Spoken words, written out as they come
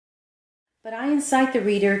But I incite the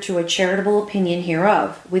reader to a charitable opinion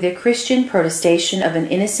hereof, with a Christian protestation of an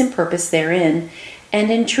innocent purpose therein, and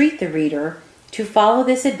entreat the reader to follow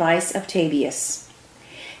this advice of Tabius.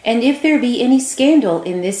 And if there be any scandal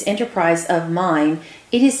in this enterprise of mine,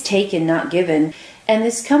 it is taken, not given, and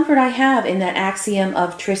this comfort I have in that axiom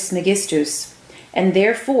of Trismegistus, and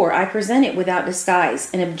therefore I present it without disguise,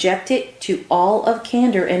 and object it to all of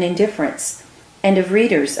candor and indifference, and of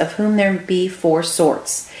readers, of whom there be four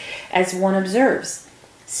sorts, as one observes: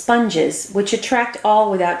 sponges, which attract all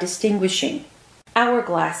without distinguishing;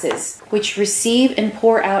 hourglasses, which receive and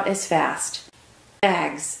pour out as fast;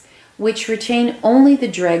 bags, which retain only the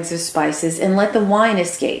dregs of spices and let the wine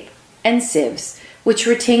escape; and sieves, which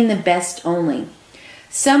retain the best only.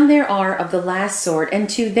 Some there are of the last sort, and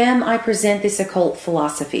to them I present this occult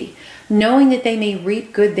philosophy, knowing that they may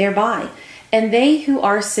reap good thereby. And they who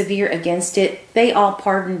are severe against it, they all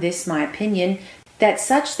pardon this my opinion, that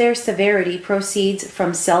such their severity proceeds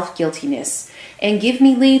from self-guiltiness, and give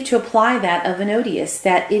me leave to apply that of Anodius,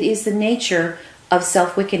 that it is the nature of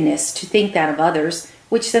self-wickedness to think that of others,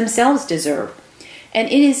 which themselves deserve. And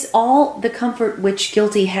it is all the comfort which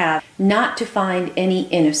guilty have, not to find any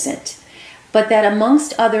innocent, but that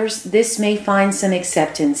amongst others this may find some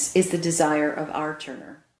acceptance, is the desire of our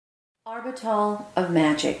Turner. Arbotal of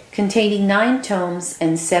Magic, containing 9 tomes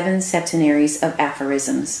and 7 septenaries of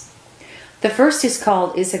aphorisms. The first is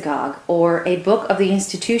called Isagoge, or a book of the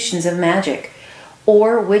institutions of magic,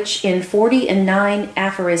 or which in 49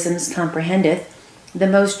 aphorisms comprehendeth the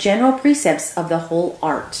most general precepts of the whole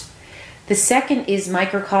art. The second is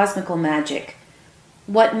Microcosmical Magic,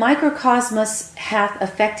 what microcosmos hath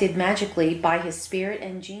affected magically by his spirit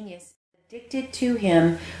and genius, dicted to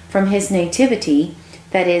him from his nativity,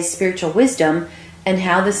 that is, spiritual wisdom, and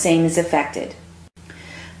how the same is affected.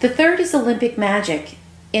 The third is Olympic Magic,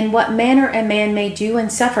 in what manner a man may do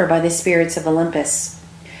and suffer by the spirits of Olympus.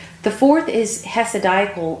 The fourth is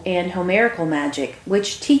Hesiodical and Homerical Magic,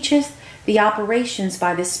 which teacheth the operations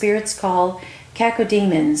by the spirits called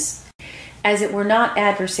cacodemons, as it were not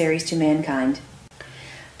adversaries to mankind.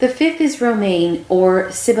 The fifth is Romane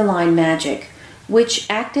or Sibylline Magic, which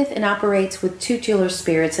acteth and operates with tutelar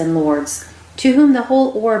spirits and lords, to whom the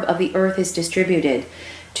whole orb of the earth is distributed.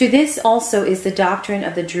 To this also is the doctrine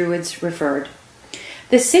of the Druids referred.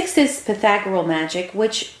 The sixth is Pythagoreal Magic,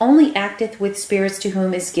 which only acteth with spirits to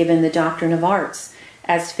whom is given the doctrine of arts,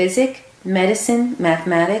 as physic, medicine,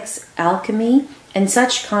 mathematics, alchemy, and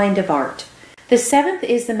such kind of art. The seventh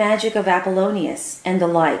is the magic of Apollonius, and the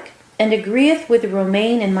like, and agreeth with the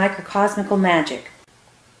Romane and microcosmical magic.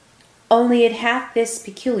 Only it hath this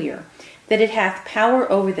peculiar, that it hath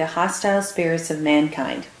power over the hostile spirits of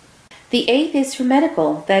mankind. The eighth is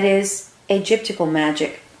Hermetical, that is, Egyptical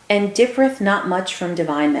magic, and differeth not much from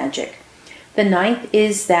divine magic. The ninth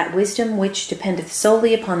is that wisdom which dependeth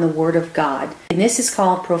solely upon the word of God, and this is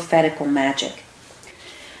called prophetical magic.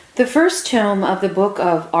 The first tome of the book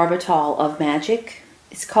of Arbatel of Magic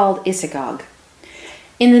is called Isagoge.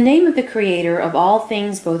 In the name of the Creator of all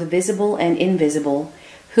things both visible and invisible,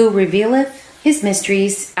 who revealeth his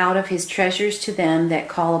mysteries out of his treasures to them that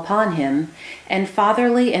call upon him, and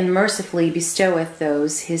fatherly and mercifully bestoweth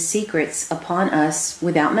those his secrets upon us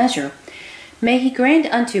without measure, may he grant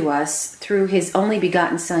unto us, through his only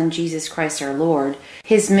begotten Son, Jesus Christ our Lord,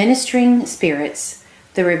 his ministering spirits,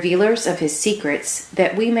 the revealers of his secrets,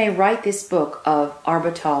 that we may write this book of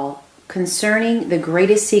Arbotal concerning the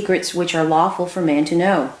greatest secrets which are lawful for man to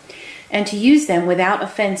know, and to use them without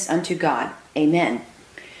offense unto God. Amen.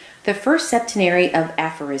 The first septenary of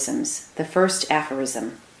aphorisms. The first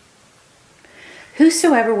aphorism.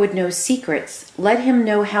 Whosoever would know secrets, let him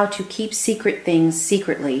know how to keep secret things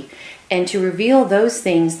secretly, and to reveal those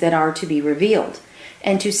things that are to be revealed,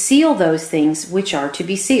 and to seal those things which are to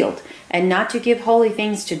be sealed, and not to give holy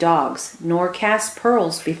things to dogs, nor cast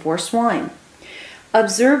pearls before swine.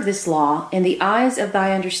 Observe this law, and the eyes of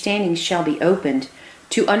thy understanding shall be opened,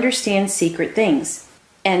 to understand secret things.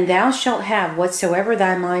 And thou shalt have whatsoever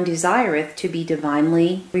thy mind desireth to be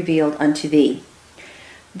divinely revealed unto thee.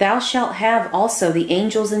 Thou shalt have also the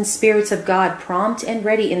angels and spirits of God prompt and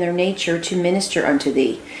ready in their nature to minister unto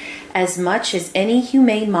thee, as much as any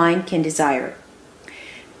humane mind can desire.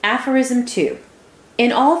 Aphorism 2.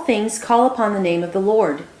 In all things call upon the name of the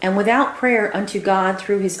Lord, and without prayer unto God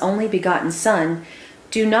through his only begotten Son,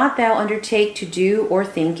 do not thou undertake to do or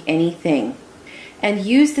think anything. And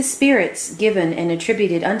use the spirits given and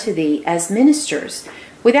attributed unto thee as ministers,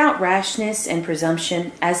 without rashness and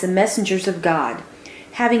presumption, as the messengers of God,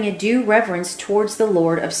 having a due reverence towards the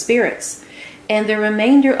Lord of spirits. And the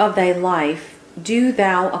remainder of thy life do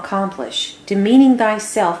thou accomplish, demeaning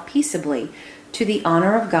thyself peaceably to the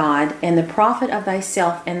honor of God and the profit of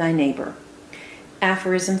thyself and thy neighbor.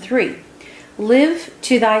 Aphorism 3. Live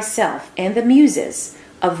to thyself and the Muses.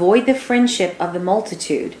 Avoid the friendship of the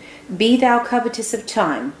multitude. Be thou covetous of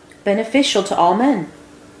time, beneficial to all men.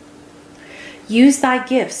 Use thy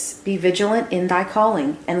gifts, be vigilant in thy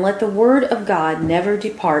calling, and let the word of God never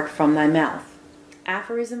depart from thy mouth.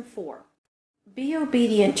 Aphorism 4. Be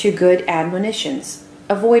obedient to good admonitions.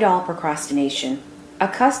 Avoid all procrastination.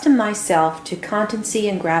 Accustom thyself to constancy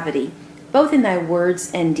and gravity, both in thy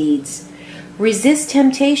words and deeds. Resist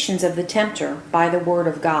temptations of the tempter by the word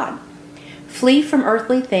of God. Flee from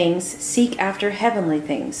earthly things, seek after heavenly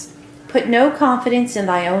things. Put no confidence in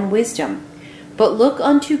thy own wisdom, but look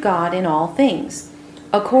unto God in all things.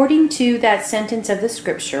 According to that sentence of the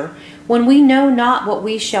Scripture, when we know not what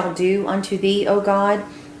we shall do unto thee, O God,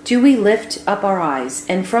 do we lift up our eyes,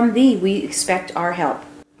 and from thee we expect our help.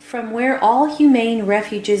 From where all humane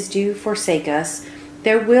refuges do forsake us,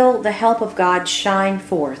 there will the help of God shine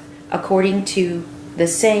forth, according to the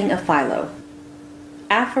saying of Philo.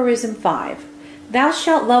 Aphorism 5. Thou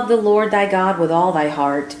shalt love the Lord thy God with all thy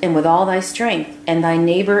heart, and with all thy strength, and thy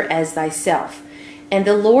neighbor as thyself. And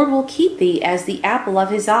the Lord will keep thee as the apple of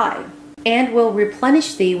his eye, and will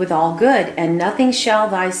replenish thee with all good, and nothing shall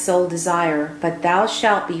thy soul desire, but thou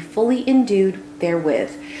shalt be fully endued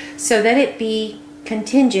therewith, so that it be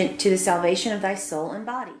contingent to the salvation of thy soul and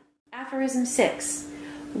body. Aphorism 6.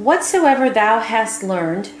 Whatsoever thou hast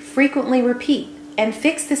learned, frequently repeat, and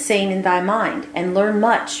fix the same in thy mind, and learn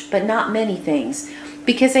much, but not many things,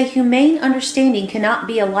 because a humane understanding cannot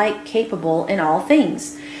be alike capable in all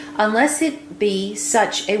things, unless it be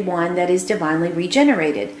such a one that is divinely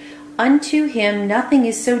regenerated. Unto him nothing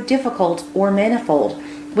is so difficult or manifold,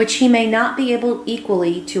 which he may not be able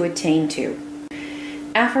equally to attain to.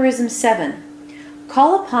 Aphorism 7.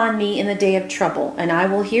 Call upon me in the day of trouble, and I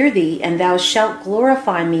will hear thee, and thou shalt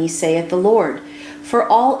glorify me, saith the Lord. For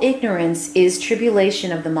all ignorance is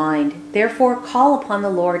tribulation of the mind. Therefore call upon the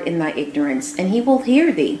Lord in thy ignorance, and he will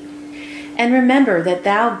hear thee. And remember that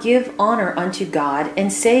thou give honor unto God,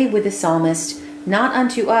 and say with the psalmist, Not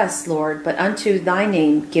unto us, Lord, but unto thy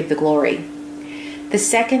name give the glory. The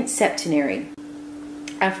second septenary.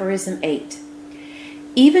 Aphorism 8.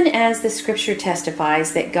 Even as the Scripture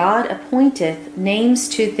testifies that God appointeth names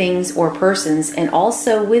to things or persons, and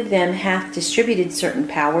also with them hath distributed certain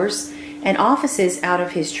powers and offices out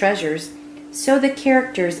of his treasures, so the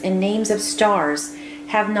characters and names of stars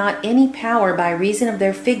have not any power by reason of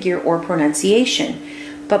their figure or pronunciation,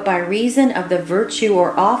 but by reason of the virtue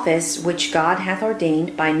or office which God hath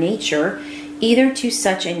ordained by nature, either to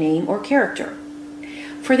such a name or character.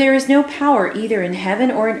 For there is no power either in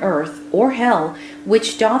heaven or in earth or hell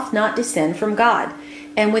which doth not descend from God,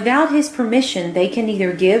 and without his permission they can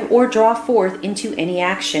neither give or draw forth into any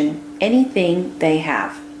action anything they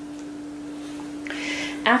have.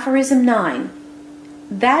 Aphorism 9.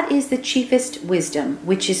 That is the chiefest wisdom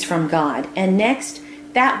which is from God, and next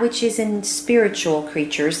that which is in spiritual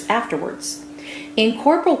creatures afterwards. In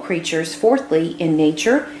corporal creatures, fourthly, in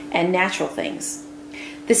nature and natural things.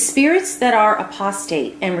 The spirits that are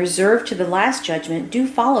apostate and reserved to the last judgment do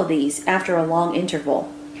follow these after a long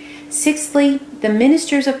interval. Sixthly, the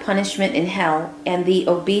ministers of punishment in hell and the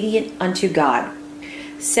obedient unto God.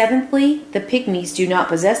 Seventhly, the pygmies do not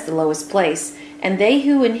possess the lowest place, and they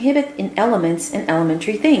who inhibit in elements and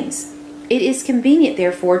elementary things. It is convenient,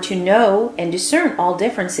 therefore, to know and discern all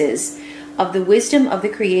differences of the wisdom of the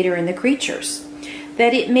Creator in the creatures,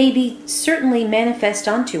 that it may be certainly manifest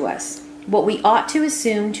unto us what we ought to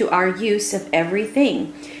assume to our use of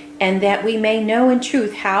everything, and that we may know in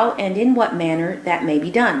truth how and in what manner that may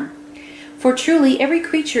be done. For truly every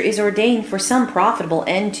creature is ordained for some profitable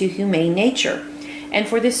end to humane nature, and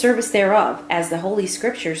for the service thereof, as the Holy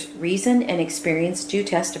Scriptures, reason and experience do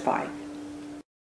testify.